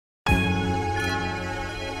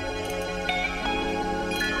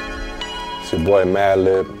It's your boy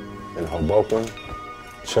Madlib in Hoboken,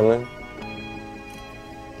 chilling,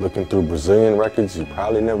 looking through Brazilian records you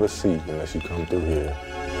probably never see unless you come through here.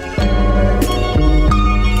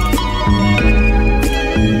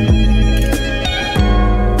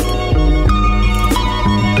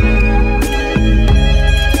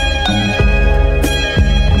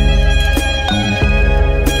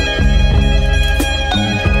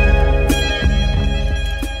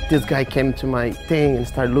 This guy came to my thing and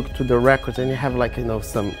started looking through the records, and you have like, you know,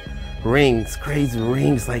 some rings, crazy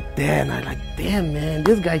rings like that, and I like, damn man,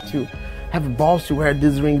 this guy to have balls to wear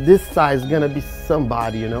this ring this size is gonna be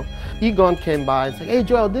somebody, you know. Egon came by and said, hey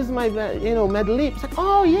Joel, this is my, you know, Madlib. It's like,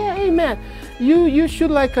 oh yeah, hey man, you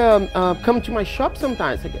should like come to my shop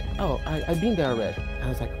sometimes. Like, oh, I've been there already. I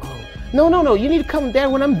was like, oh, no, you need to come there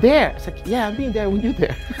when I'm there. It's like, yeah, I've been there when you're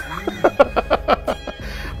there.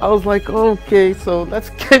 I was like, okay, so let's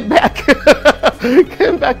get back,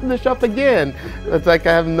 get back to the shop again. It's like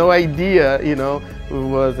I have no idea, you know, who it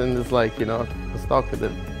was, and it's like, you know, let's talk to the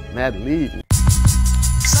Madlib.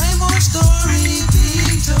 Same old story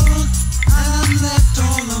being told. I'm left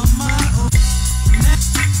all on my own.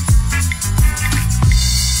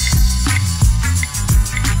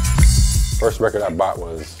 First record I bought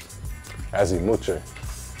was Azimuth.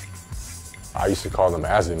 I used to call them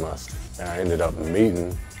Azimuth, and I ended up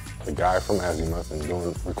meeting the guy from Azimuth and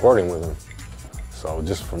recording with him. So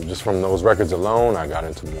just from those records alone, I got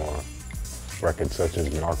into more records such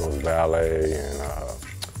as Marco's Ballet and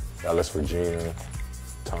Ellis Regina,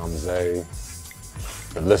 Tom Zay.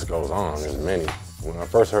 The list goes on, there's many. When I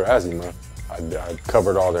first heard Azimuth, I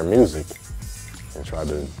covered all their music and tried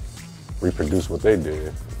to reproduce what they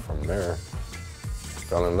did. From there,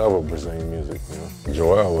 fell in love with Brazilian music. You know?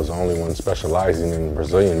 Joel was the only one specializing in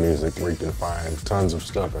Brazilian music where you can find tons of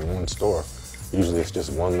stuff in one store. Usually it's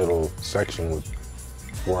just one little section with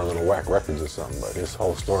 4 little whack records or something, but his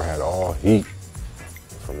whole store had all heat.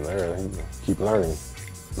 From there, you keep learning.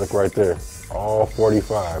 Look right there, all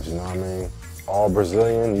 45s, you know what I mean? All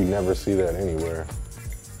Brazilian, you never see that anywhere.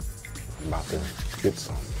 I'm about to get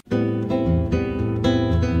some.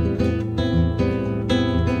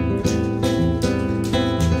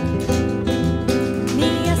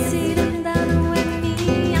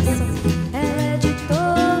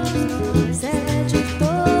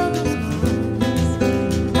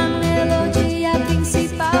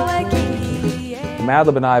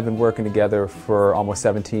 Madlib and I have been working together for almost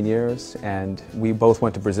 17 years, and we both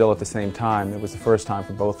went to Brazil at the same time. It was the first time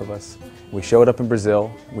for both of us. We showed up in Brazil.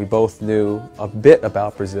 We both knew a bit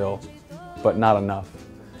about Brazil, but not enough.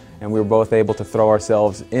 And we were both able to throw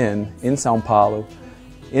ourselves in São Paulo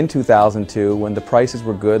in 2002 when the prices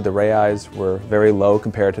were good, the reais were very low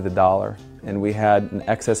compared to the dollar, and we had an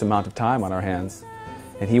excess amount of time on our hands.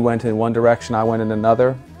 And he went in one direction, I went in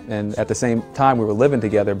another, and at the same time we were living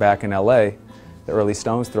together back in LA. The early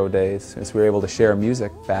Stones Throw days, and so we were able to share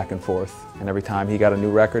music back and forth. And every time he got a new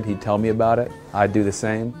record, he'd tell me about it. I'd do the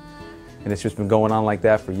same. And it's just been going on like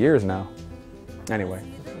that for years now. Anyway,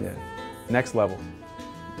 yeah, next level.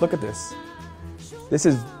 Look at this. This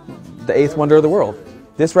is the 8th wonder of the world.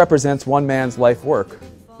 This represents one man's life work.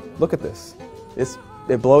 Look at this. It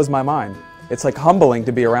blows my mind. It's like humbling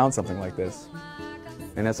to be around something like this.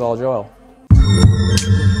 And that's all Joel.